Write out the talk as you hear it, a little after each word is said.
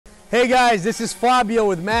Hey guys, this is Fabio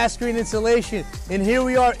with Mass Green Insulation, and here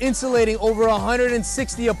we are insulating over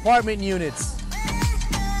 160 apartment units.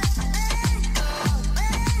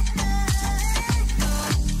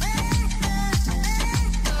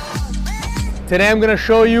 Today I'm going to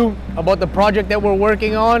show you about the project that we're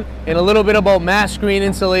working on and a little bit about Mass Green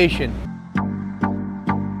Insulation.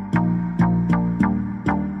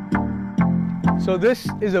 So this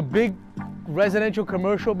is a big residential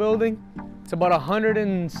commercial building. It's about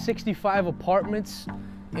 165 apartments,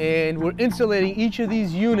 and we're insulating each of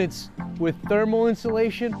these units with thermal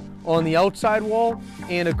insulation on the outside wall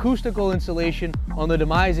and acoustical insulation on the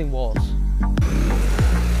demising walls.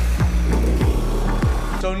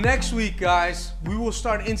 So next week, guys, we will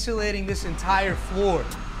start insulating this entire floor.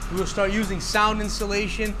 We will start using sound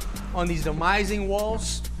insulation on these demising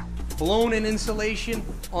walls, blown-in insulation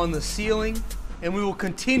on the ceiling, and we will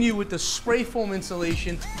continue with the spray foam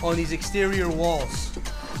insulation on these exterior walls.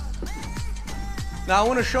 Now I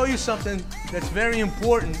want to show you something that's very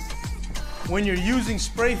important when you're using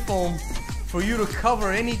spray foam, for you to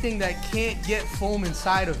cover anything that can't get foam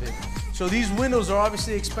inside of it. So these windows are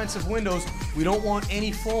obviously expensive windows. We don't want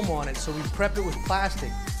any foam on it, so we prep it with plastic.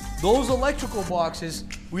 Those electrical boxes,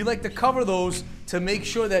 we like to cover those to make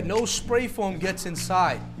sure that no spray foam gets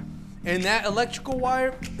inside. And that electrical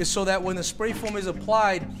wire is so that when the spray foam is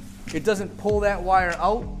applied, it doesn't pull that wire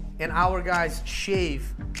out and our guys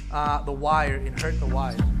shave the wire and hurt the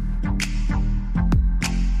wire.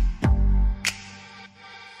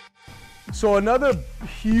 So another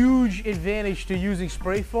huge advantage to using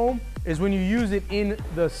spray foam is when you use it in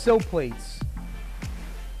the sill plates.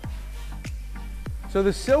 So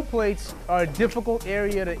the sill plates are a difficult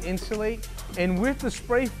area to insulate, and with the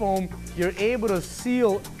spray foam, you're able to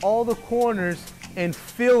seal all the corners and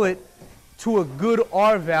fill it to a good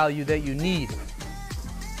R value that you need.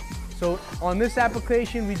 So on this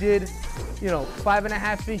application, we did,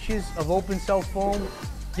 5.5 inches of open cell foam,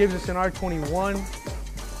 gives us an R21.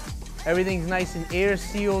 Everything's nice and air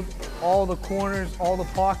sealed, all the corners, all the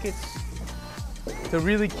pockets, to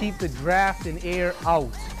really keep the draft and air out.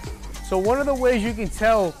 So one of the ways you can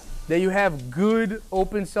tell that you have good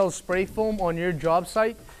open cell spray foam on your job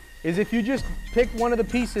site is if you just pick one of the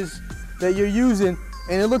pieces that you're using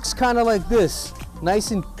and it looks kind of like this,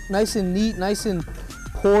 nice and neat, nice and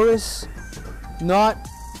porous, not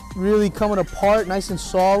really coming apart, nice and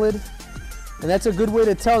solid. And that's a good way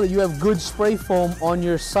to tell that you have good spray foam on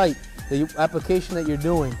your site, the application that you're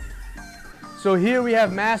doing. So here we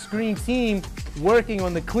have Mass Green team working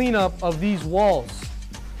on the cleanup of these walls.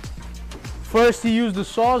 First he used the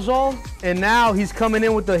Sawzall, and now he's coming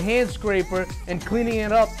in with the hand scraper and cleaning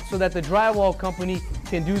it up so that the drywall company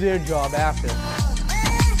can do their job after.